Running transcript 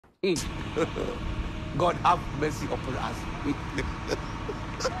God have mercy upon us.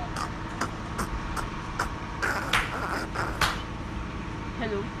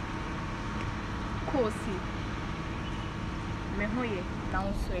 Hello. Koose. Me hoye na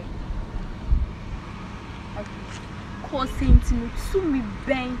unso. Koose ntinu tumi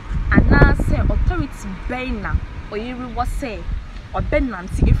ben anase authority ben na oyiri wo say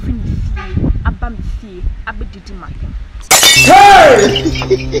obenante efi ni fie aba me fie abedidi matem.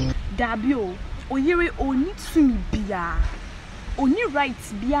 Hey! Dabio oyiri oni tumi bia. Oni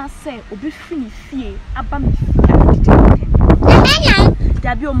right bia say obefi ni fie aba me fie abedidi matem.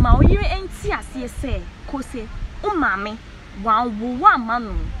 Dabio ma oyiri enti ase say Koose umame wan wo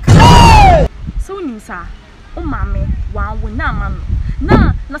amanu. So nimsa umame wan wo na amanu.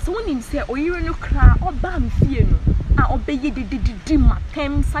 Na so wonim say oyiri no kra oba me fie no a obeye didi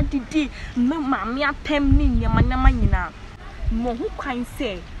matem sadidi mame atem ni nyama nyina mo hu kwan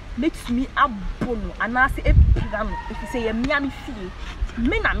say metumi abono anase epira no if say ye mia me fie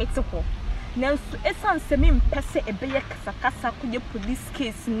me na mete ho nanso esan se me mpese ebeye kasakasa koye police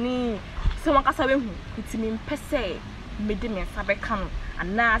case ni so wakasa we hu itimi mpese mede me sabeka no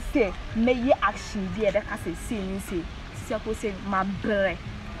anase meye action bi e be kasa si ni se Koose mabre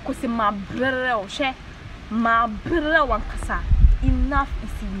Koose mabre o she mabre wankasa enough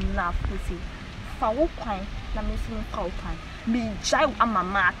is enough Koose fa wo kwan na me so fa wo kwan me jai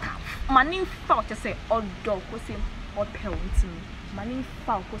amamata mani fa o say odo Koose o pel ntimi mani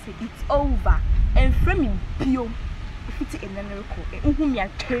fa Koose it's over and from me bio if it enenere ko ehun mi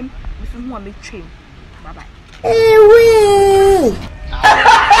atwem me so hu a me twem bye bye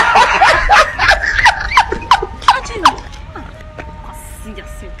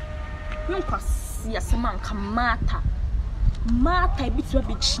yes, man, Mata bitu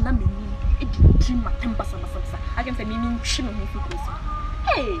be china me e dream matemba sa. I can say me chino me Koose.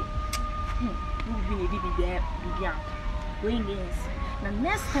 Hey. We need to be there, we yes. Na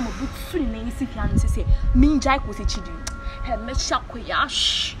next time obu tuni na isi fian say me jai Koose chidi. He me shako ya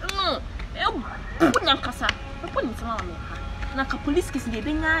sh. Punya kasa. Punya sama me. Na ka police case dey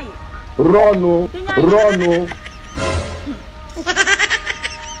benya ye. Rono.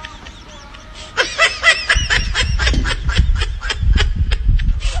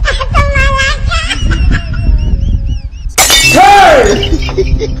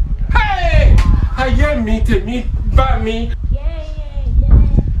 Hey! I hear me, by me. Yeah.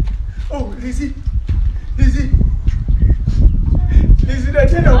 Oh, Lizzie, that's it.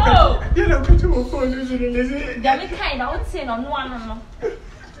 Oh! You don't get to phone, Lizzie. Damn it, kind. I would say no.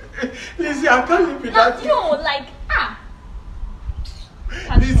 Lizzie, I can't live without you. No, like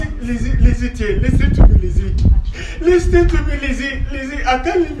Lizzie, listen to me, Lizzie. Listen to me, Lizzie, I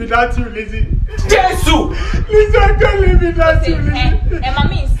can't live without you, Lizzie. Jesus! Lizzie, I can't live without you, Lizzie. And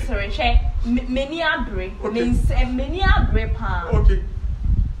mommy is sorry, many abre, many abre pa. Okay.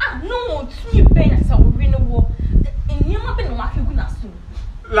 No, two pennies are we no war. And you have been walking with us soon.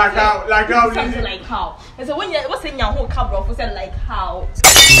 Like how, Lizzie? Like how? And so when you was in your whole cupboard, for said like how.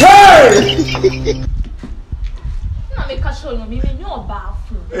 Hey! Na me ka show no me nyo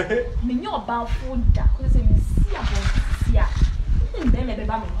baafo me nyo baafo da ko se me si abonsia dem me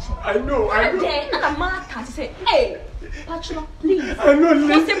beba me nche I know then and man can say hey Patron please I know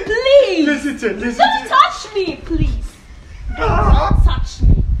listen please listen don't touch me please don't touch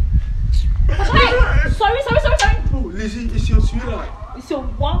me sorry oh Lizzie it's your sweetheart it's your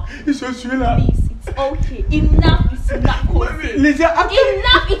what it's your sweetheart please it's okay enough is enough Lizzie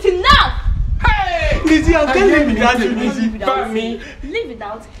enough it's enough. Hey! Lizzie, I can't live without you, Lizzie. But me. Live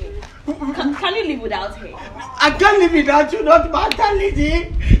without her. Can you live without her? I can't live without you, not matter,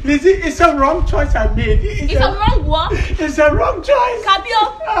 Lizzie. Lizzie, it's a wrong choice I made. It's a wrong what? It's a wrong choice.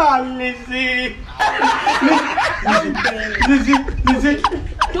 Kabio. Ah, Lizzie. Lizzie.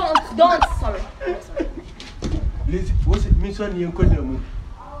 Don't, sorry. Lizzie, what's it? Miss one you I'm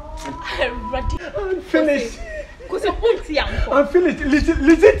ready. I'm finished. I'm finished. Lizzie,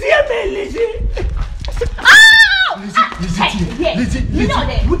 dear me, Lizzie. Ah! Lizzie. You know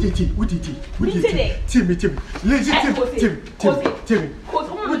that. What did you? Timmy. Lizzie, Timmy.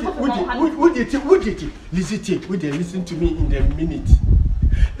 What did you? Lizzie, listen to me in the minute.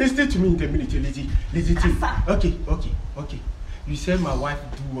 Listen to me in the minute, Lizzie. Okay. You said my wife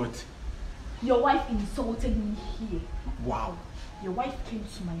do what? Your wife insulted me here. Wow. Your wife came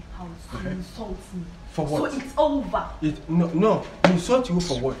to my house to insult me. For what? So it's over. No. Insult you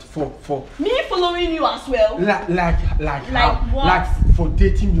for what? For me following you as well. Like how? What? Like for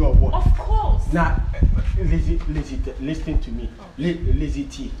dating you or what? Of course. Now, Lizzie, listen to me. Lizzie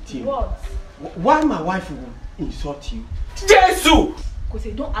T. What? Why my wife will insult you? Jesus!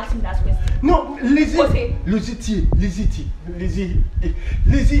 Koose, don't ask me that question. No, Lizzie. Koose. Lizzie,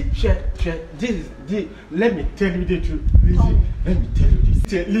 let me tell you the truth. Lizzie, let me tell you this.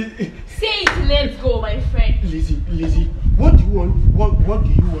 Say it, let's go, my friend. Lizzie, what do you want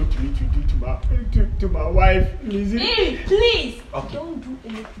me to do to my wife, Lizzie? Hey, please. Okay. Don't do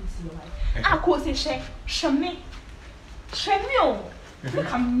anything to your wife. Koose, shame. Look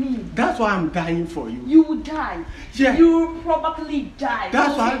at me. That's why I'm dying for you. You will die. Yeah. You will probably die.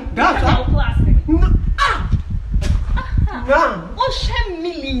 That's why. No. No. Oh, shame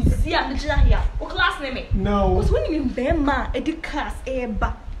me, Lizzie. I'm here. Oh, class name. No. Because when you Bema, edit class,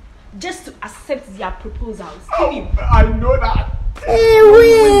 just to accept their proposals. Oh, I know that.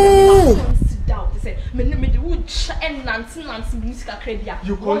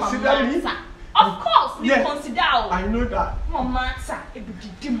 You consider me? Of course, you Yeah. consider. I know that.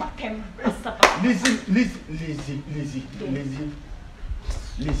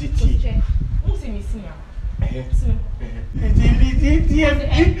 Lizzie T.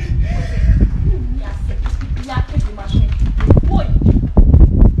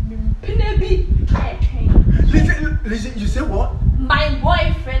 Lizzie, you say what? My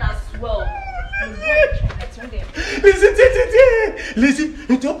boyfriend as well. Lizzie,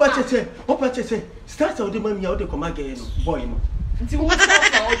 into Opa Cheche. Start out the money out the command boy.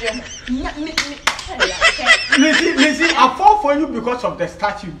 Lizzie, I fall for you because of the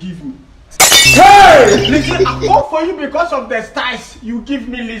start you give me. Hey! Lizzie, I fall for you because of the stars you give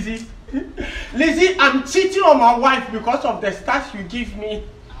me, Lizzie. Lizzie, I'm cheating on my wife because of the stars you give me.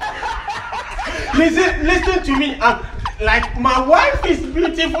 Lizzie, listen to me. Like, my wife is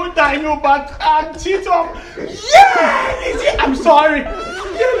beautiful than you, but I'm cheating on. Yeah, Lizzie, I'm sorry.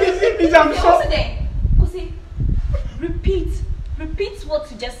 Yeah, Lizzie, I'm sorry. Repeat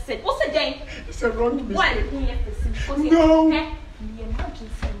what you just said. What's the day? It's a wrong mistake. Why? No.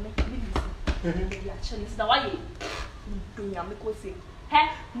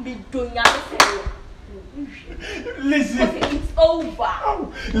 Lizzie, it's over.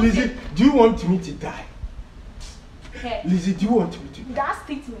 Oh, Lizzie, do you want me to die? Lizzie, do you want me to die? That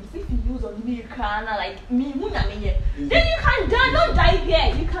statement, if you use on me, like me, then you can die. Don't die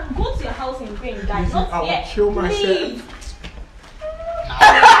here. You can go to your house and go and die. Lizzie, Not I will here. kill myself. Please.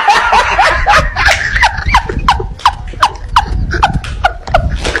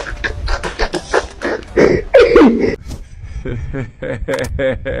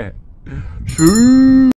 True.